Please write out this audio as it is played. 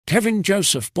Kevin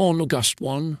Joseph, born August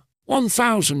 1,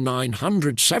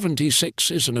 1976,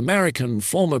 is an American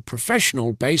former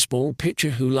professional baseball pitcher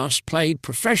who last played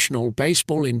professional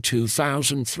baseball in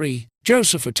 2003.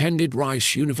 Joseph attended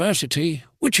Rice University,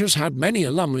 which has had many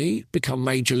alumni become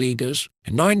major leaguers.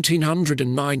 In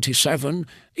 1997,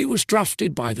 he was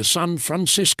drafted by the San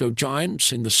Francisco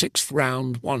Giants in the 6th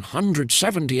round,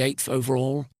 178th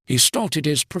overall. He started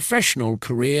his professional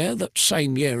career that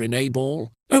same year in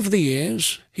A-ball. Over the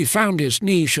years, he found his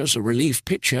niche as a relief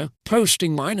pitcher,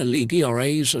 posting minor league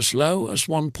ERAs as low as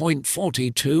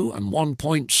 1.42 and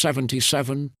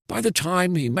 1.77. By the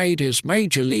time he made his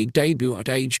major league debut at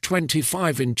age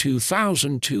 25 in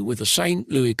 2002 with the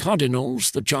St. Louis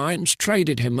Cardinals, the Giants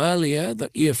traded him earlier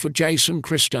that year for Jason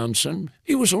Christiansen.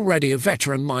 He was already a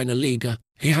veteran minor leaguer.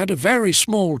 He had a very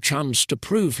small chance to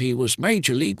prove he was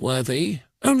major league worthy,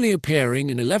 only appearing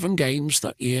in 11 games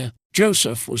that year.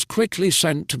 Joseph was quickly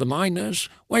sent to the minors,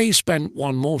 where he spent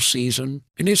one more season.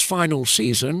 In his final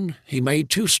season, he made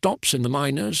 2 stops in the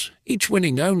minors, each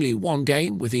winning only 1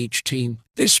 game with each team.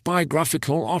 This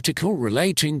biographical article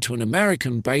relating to an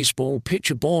American baseball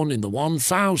pitcher born in the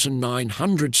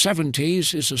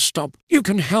 1970s is a stop. You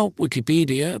can help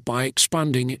Wikipedia by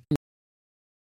expanding it.